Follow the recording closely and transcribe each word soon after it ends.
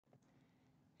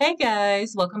Hey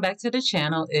guys, welcome back to the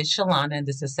channel. It's Shalonda and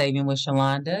this is Saving with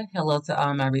Shalonda. Hello to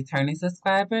all my returning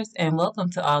subscribers and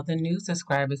welcome to all the new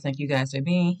subscribers. Thank you guys for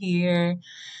being here.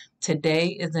 Today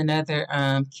is another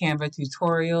Canva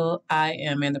tutorial. I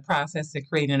am in the process of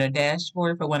creating a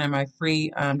dashboard for one of my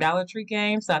free Dollar Tree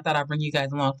games. So I thought I'd bring you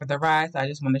guys along for the ride. So I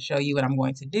just want to show you what I'm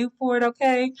going to do for it,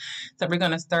 okay? So we're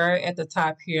going to start at the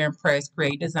top here and press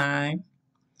Create Design.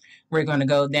 We're going to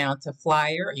go down to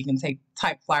flyer. You can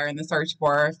type flyer in the search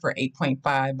bar for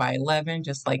 8.5 by 11,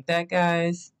 just like that,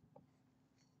 guys.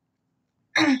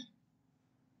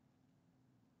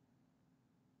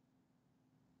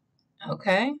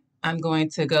 Okay, I'm going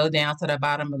to go down to the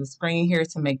bottom of the screen here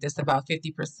to make this about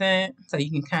 50%, so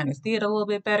you can kind of see it a little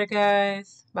bit better,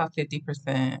 guys. About 50%.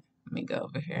 Let me go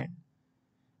over here.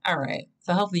 All right,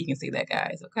 so hopefully you can see that,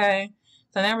 guys, okay?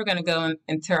 So now we're going to go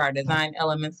into our design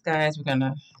elements, guys. We're going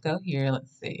to go here.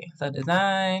 Let's see. So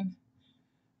design.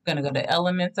 We're going to go to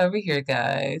elements over here,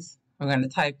 guys. We're going to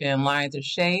type in lines or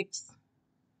shapes.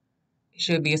 It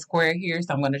should be a square here.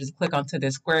 So I'm going to just click onto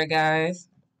this square, guys.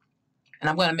 And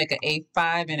I'm going to make an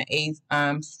A5 and an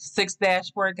A6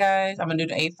 dashboard, guys. I'm going to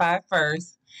do the A5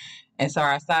 first. And so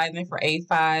our sizing for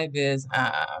A5 is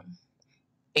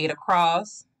 8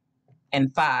 across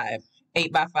and 5.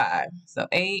 8 by 5. So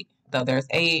 8. So there's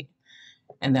 8,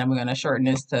 and then we're going to shorten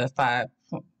this to 5,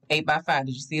 8 by 5.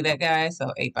 Did you see that, guys?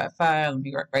 So 8 by 5. Let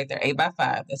me work right there. 8 by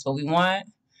 5. That's what we want.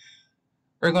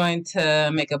 We're going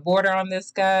to make a border on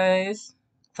this, guys.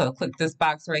 So click this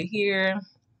box right here,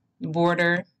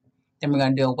 border. Then we're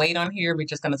going to do a weight on here. We're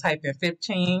just going to type in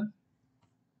 15.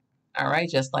 All right,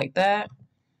 just like that.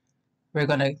 We're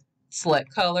going to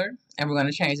select color, and we're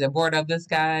going to change the border of this,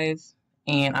 guys.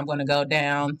 And I'm going to go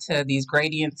down to these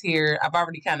gradients here. I've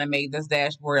already kind of made this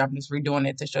dashboard. I'm just redoing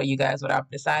it to show you guys what I've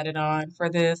decided on for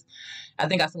this. I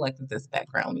think I selected this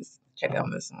background. Let me check out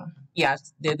this one. Yeah, I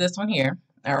did this one here.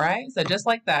 All right, so just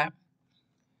like that.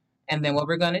 And then what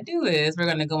we're going to do is we're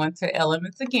going to go into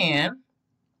elements again.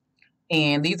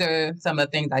 And these are some of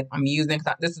the things I'm using.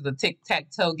 This is a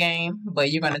tic-tac-toe game,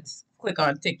 but you're going to click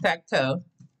on tic-tac-toe.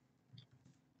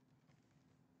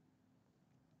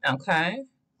 Okay.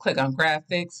 Click on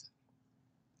graphics.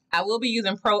 I will be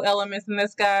using pro elements in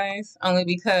this, guys, only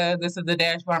because this is the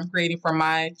dashboard I'm creating for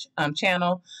my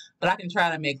channel, but I can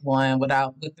try to make one with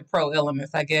the pro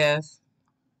elements, I guess.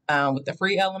 With the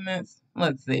free elements,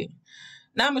 let's see.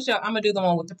 Now I'm gonna do the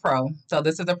one with the pro. So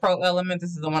this is the pro element.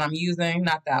 This is the one I'm using,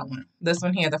 not that one. This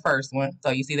one here, the first one.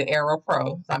 So you see the arrow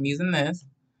pro. So I'm using this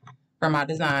for my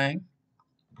design.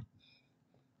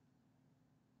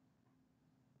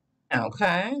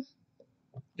 Okay.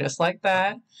 Just like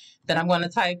that. Then I'm going to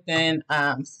type in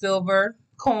silver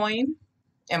coin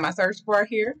in my search bar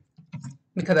here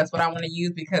because that's what I want to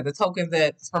use because the tokens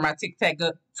that's for my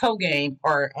tic-tac-toe game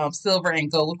are silver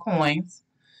and gold coins.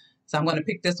 So I'm going to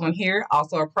pick this one here,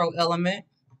 also a pro element.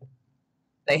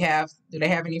 Do they have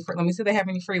any free? Let me see if they have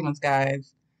any free ones,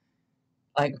 guys.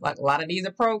 Like a lot of these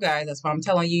are pro, guys. That's why I'm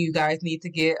telling you, you guys need to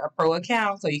get a pro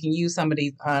account so you can use some of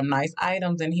these nice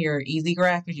items in here. Easy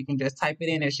graphics. You can just type it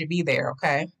in. It should be there,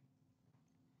 okay?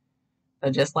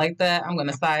 So just like that, I'm going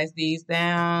to size these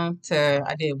down to,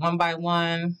 I did 1 by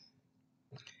 1.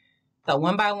 So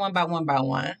 1 by 1 by 1 by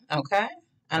 1, okay?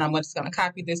 And I'm just going to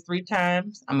copy this 3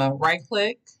 times. I'm going to right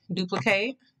click,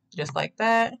 duplicate, just like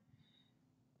that.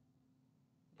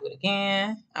 Do it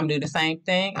again. I'm going to do the same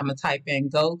thing. I'm going to type in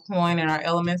gold coin in our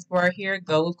elements bar here,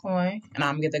 gold coin. And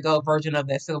I'm going to get the gold version of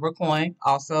that silver coin.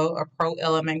 Also a pro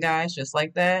element, guys, just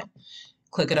like that.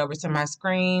 Click it over to my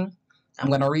screen. I'm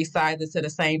going to resize it to the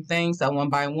same thing. So 1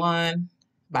 by 1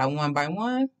 by 1 by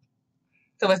 1.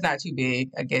 So it's not too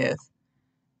big, I guess.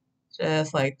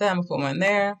 Just like that. I'm going to put one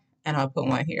there and I'll put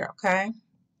one here, okay?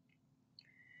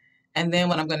 And then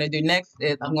what I'm going to do next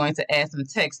is I'm going to add some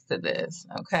text to this,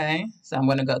 okay? So I'm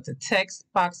going to go to text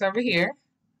box over here,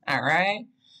 all right?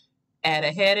 Add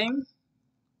a heading.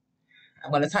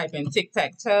 I'm going to type in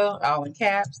tic-tac-toe, all in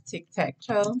caps,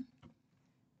 tic-tac-toe.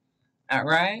 All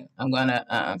right, I'm going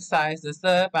to size this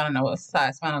up. I don't know what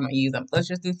size font I'm going to use. Let's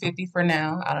just do 50 for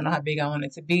now. I don't know how big I want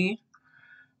it to be.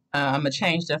 I'm going to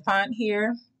change the font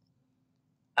here.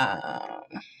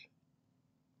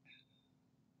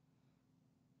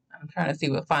 I'm trying to see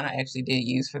what font I actually did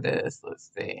use for this. Let's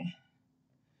see.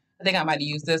 I think I might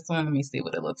use this one. Let me see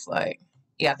what it looks like.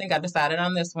 Yeah, I think I decided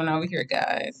on this one over here,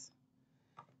 guys.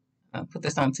 I'll put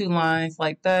this on 2 lines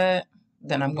like that.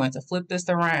 Then I'm going to flip this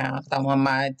around. So I want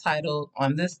my title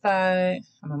on this side.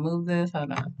 I'm going to move this.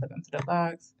 Hold on. Put it into the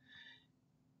box.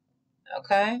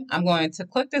 Okay. I'm going to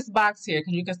click this box here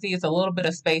because you can see it's a little bit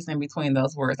of space in between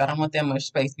those words. I don't want that much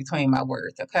space between my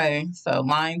words. Okay. So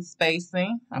line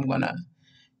spacing. I'm going to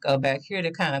Go back here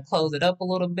to kind of close it up a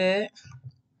little bit.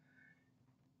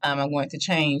 I'm going to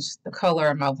change the color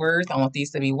of my words. I want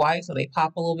these to be white so they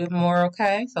pop a little bit more,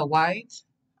 okay? So white.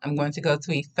 I'm going to go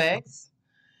to effects.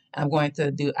 I'm going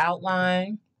to do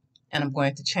outline, and I'm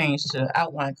going to change the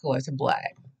outline color to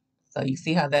black. So you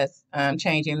see how that's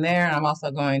changing there. I'm also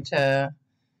going to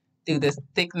do this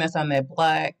thickness on that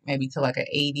black, maybe to like an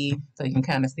 80, so you can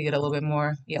kind of see it a little bit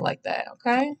more. Yeah, like that,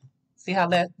 okay? See how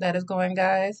that is going,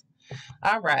 guys?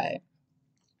 All right.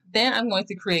 Then I'm going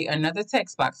to create another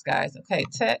text box, guys. Okay,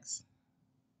 text.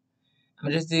 I'm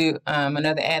going to just do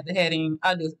another add the heading.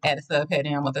 I'll do add a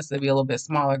subheading. I want this to be a little bit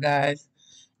smaller, guys.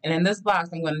 And in this box,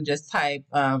 I'm going to just type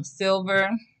silver,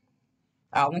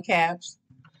 all in caps.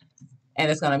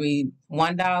 And it's going to be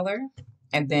 $1.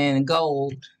 And then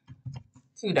gold,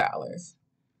 $2.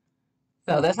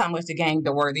 So that's how much the game,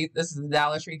 the word, this is a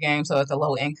Dollar Tree game, so it's a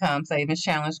low income savings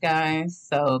challenge, guys.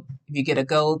 So if you get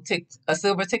a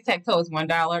silver tic-tac-toe is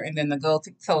 $1, and then the gold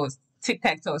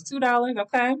tic-tac-toe is $2,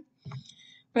 okay?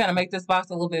 We're gonna make this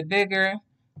box a little bit bigger.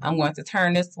 I'm going to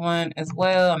turn this one as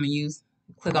well. I'm gonna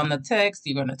click on the text.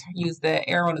 You're gonna use that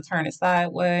arrow to turn it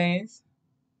sideways.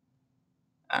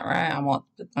 All right, I want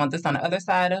this on the other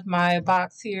side of my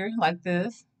box here, like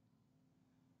this.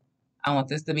 I want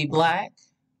this to be black.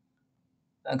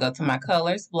 I'll go to my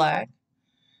colors, black.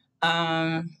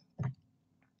 I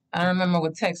don't remember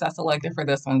what text I selected for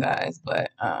this one, guys, but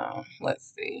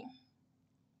let's see.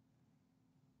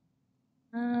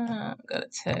 Go to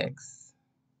text.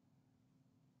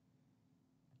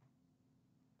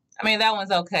 I mean, that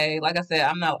one's okay. Like I said,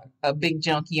 I'm not a big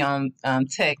junkie on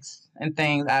text and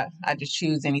things. I just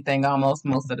choose anything almost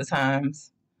most of the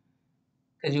times,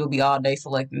 because you'll be all day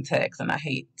selecting text, and I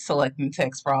hate selecting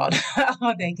text for all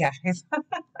day, guys.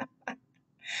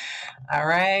 All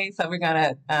right, so we're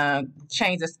gonna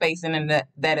change the spacing in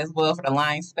that as well for the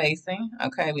line spacing.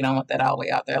 Okay, we don't want that all the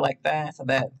way out there like that, so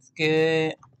that's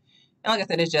good. And like I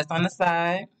said, it's just on the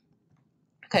side.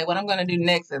 Okay, what I'm gonna do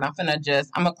next is I'm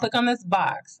gonna click on this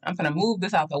box. I'm gonna move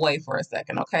this out the way for a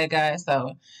second, okay, guys?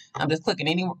 So I'm just clicking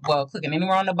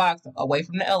anywhere on the box away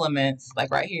from the elements,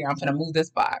 like right here. I'm gonna move this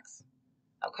box.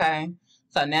 Okay,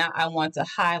 so now I want to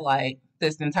highlight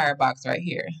this entire box right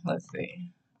here. Let's see.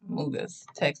 Move this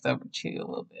text over to you a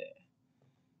little bit.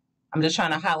 I'm just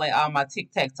trying to highlight all my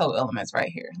tic-tac-toe elements right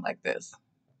here, like this.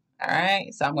 All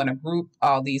right, so I'm going to group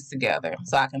all these together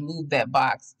so I can move that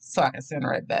box so I can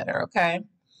center it better, okay?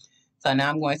 So now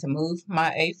I'm going to move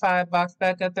my A5 box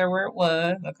back up there where it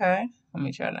was, okay? I'm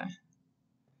going to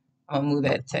move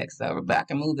that text over, but I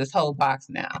can move this whole box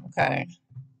now, okay?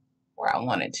 Where I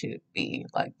want it to be,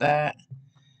 like that.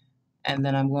 And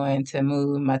then I'm going to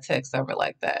move my text over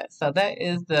like that. So that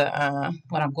is the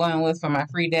what I'm going with for my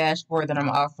free dashboard that I'm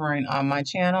offering on my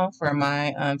channel for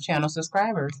my channel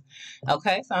subscribers.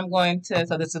 Okay, so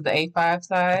so this is the A5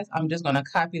 size. I'm just going to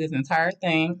copy this entire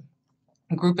thing,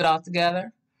 group it all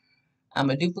together. I'm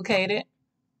going to duplicate it.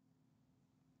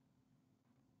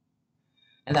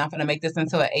 And then I'm going to make this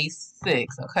into an A6,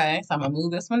 okay? So I'm going to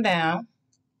move this one down.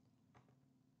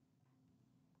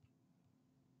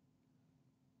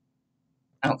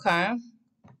 Okay.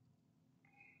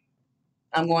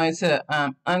 I'm going to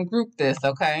ungroup this,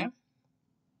 okay?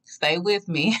 Stay with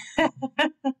me.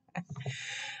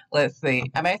 Let's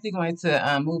see. I'm actually going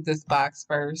to move this box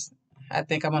first. I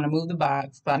think I'm going to move the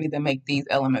box, but I need to make these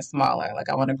elements smaller. Like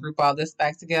I want to group all this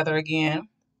back together again.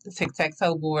 The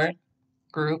tic-tac-toe board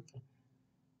group.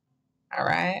 All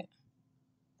right.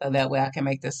 So that way I can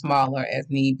make this smaller as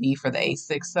need be for the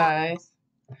A6 size.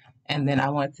 And then I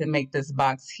want to make this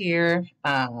box here.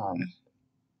 A6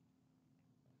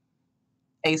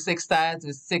 size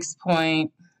is 3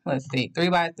 by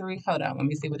 3. Hold on, let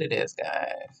me see what it is,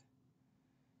 guys.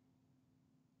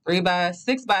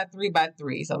 6 by 3 by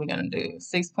 3. So we're gonna do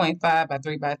 6.5 by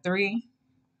 3 by 3.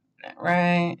 All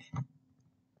right.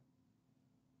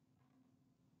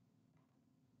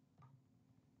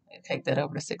 Take that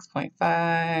over to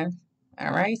 6.5.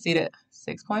 All right, see that?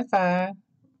 6.5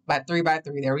 by 3 by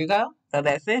 3. There we go. So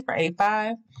that's it for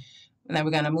A5. And then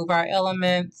we're gonna move our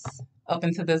elements up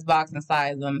into this box and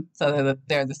size them so that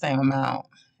they're the same amount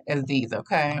as these,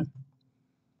 okay?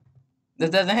 This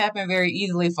doesn't happen very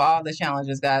easily for all the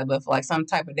challenges, guys, but for like some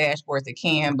type of dashboards it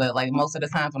can, but like most of the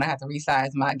times when I have to resize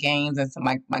my games and some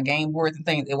my game boards and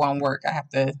things, it won't work. I have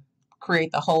to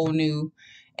create the whole new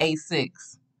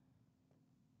A6.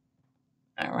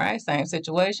 All right, same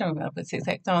situation. We're gonna put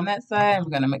tic-tac-toe on that side. We're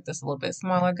gonna make this a little bit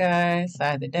smaller, guys.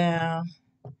 Size it down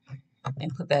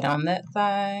and put that on that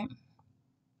side.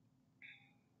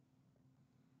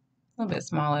 A little bit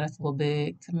smaller, that's a little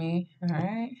big to me. All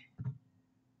right.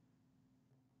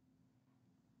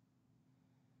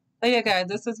 So yeah, guys,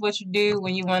 this is what you do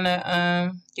when you want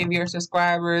to give your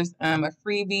subscribers a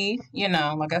freebie. You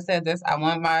know, like I said, I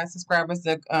want my subscribers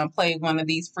to play one of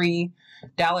these free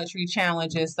Dollar Tree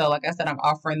challenges. So like I said, I'm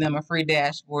offering them a free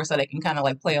dashboard so they can kind of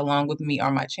like play along with me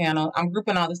on my channel. I'm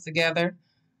grouping all this together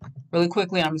really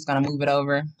quickly. I'm just going to move it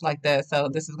over like that. So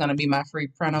this is going to be my free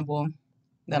printable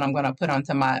that I'm going to put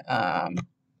onto my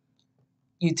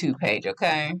YouTube page,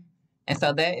 okay? And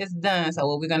so that is done. So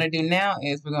what we're going to do now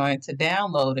is we're going to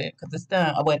download it because it's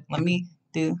done. Oh, wait, let me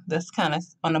do this kind of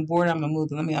on the board. I'm going to move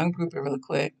it. Let me ungroup it really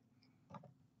quick.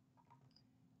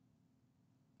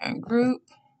 Ungroup.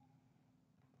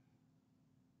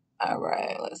 All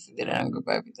right, let's see. Did I ungroup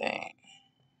everything?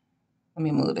 Let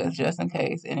me move this just in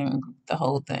case it didn't group the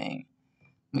whole thing.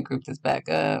 Let me group this back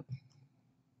up.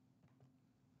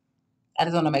 I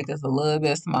just want to make this a little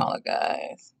bit smaller,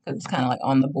 guys, because it's kind of like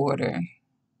on the border.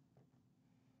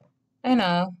 You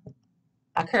know,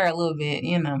 I curl a little bit,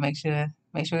 you know, make sure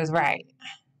it's right.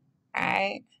 All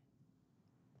right.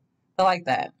 So like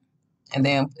that. And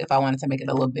then if I wanted to make it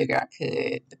a little bigger, I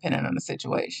could, depending on the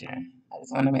situation. I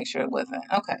just want to make sure it wasn't.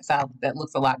 Okay, so that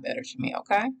looks a lot better to me,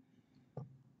 okay?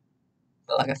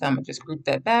 So like I said, I'm going to just group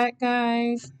that back,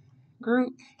 guys.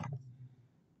 Group.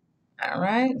 All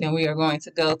right. Then we are going to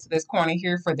go to this corner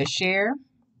here for the share.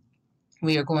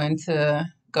 We are going to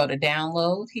go to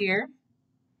download here.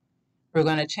 We're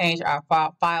going to change our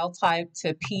file type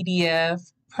to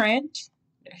PDF print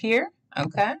here,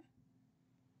 okay?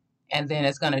 And then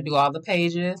it's going to do all the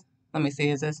pages. Let me see,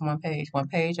 is this one page? One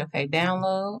page, okay,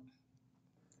 download.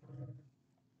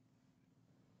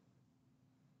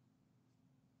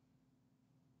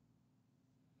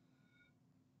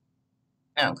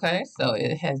 Okay, so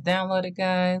it has downloaded,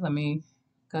 guys. Let me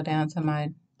go down to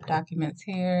my documents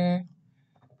here.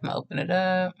 I'm going to open it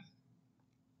up.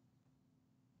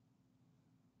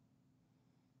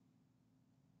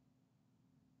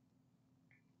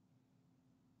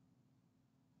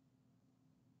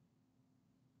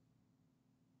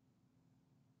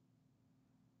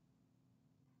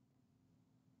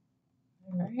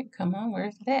 All right, come on,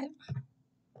 where's that?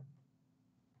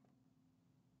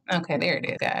 Okay, there it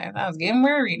is, guys. I was getting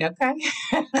worried, okay?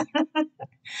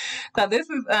 So this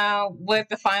is what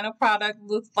the final product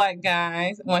looks like,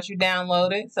 guys, once you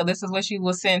download it. So this is what you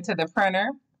will send to the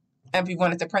printer if you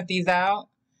wanted to print these out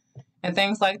and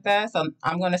things like that. So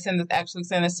I'm going to actually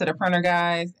send this to the printer,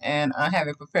 guys, and have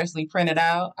it professionally printed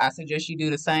out. I suggest you do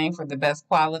the same for the best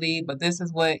quality, but this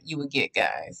is what you would get,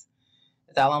 guys.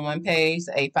 It's all on one page,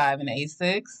 A5 and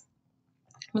A6.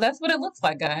 Well, that's what it looks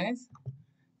like, guys.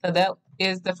 So that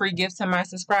is the free gift to my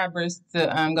subscribers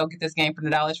to go get this game from the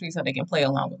Dollar Tree so they can play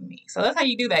along with me. So that's how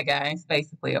you do that, guys,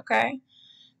 basically, okay?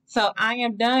 So I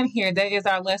am done here. That is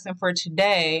our lesson for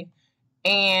today.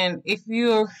 And if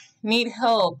you need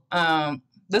help,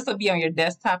 this will be on your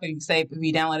desktop. If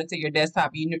you download it to your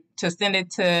desktop, to send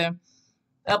it to,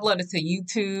 upload it to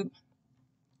YouTube.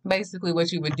 Basically,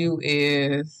 what you would do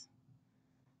is,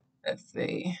 let's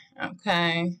see,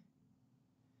 okay.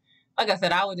 Like I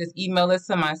said, I would just email this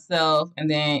to myself,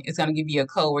 and then it's going to give you a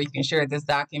code where you can share this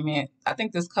document. I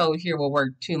think this code here will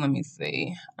work too. Let me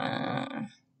see.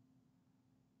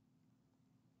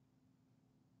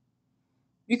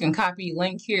 You can copy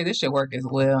link here. This should work as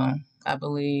well, I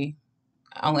believe.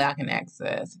 Only I can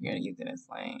access if you're using this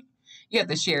link. You have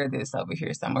to share this over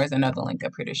here somewhere. There's another link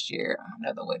up here to share.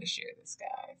 Another way to share this,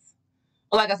 guys.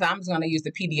 Well, like I said, I'm just going to use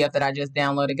the PDF that I just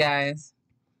downloaded, guys.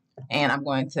 And I'm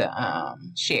going to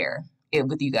share it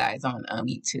with you guys on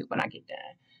YouTube when I get done.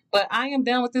 But I am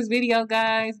done with this video,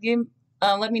 guys.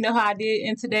 Let me know how I did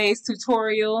in today's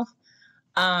tutorial.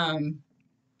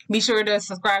 Be sure to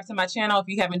subscribe to my channel if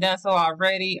you haven't done so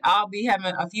already. I'll be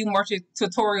having a few more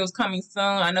tutorials coming soon.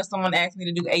 I know someone asked me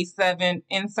to do A7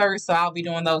 inserts, so I'll be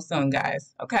doing those soon,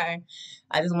 guys. Okay?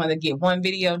 I just wanted to get one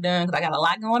video done because I got a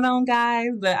lot going on, guys.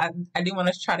 But I do want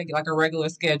to try to get like a regular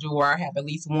schedule where I have at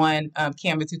least one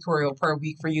Canva tutorial per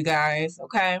week for you guys.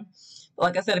 Okay? But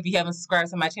like I said, if you haven't subscribed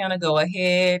to my channel, go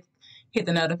ahead. Hit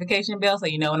the notification bell so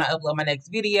you know when I upload my next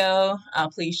video.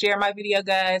 Please share my video,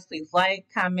 guys. Please like,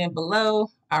 comment below.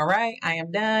 All right, I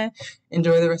am done.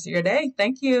 Enjoy the rest of your day.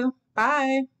 Thank you.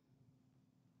 Bye.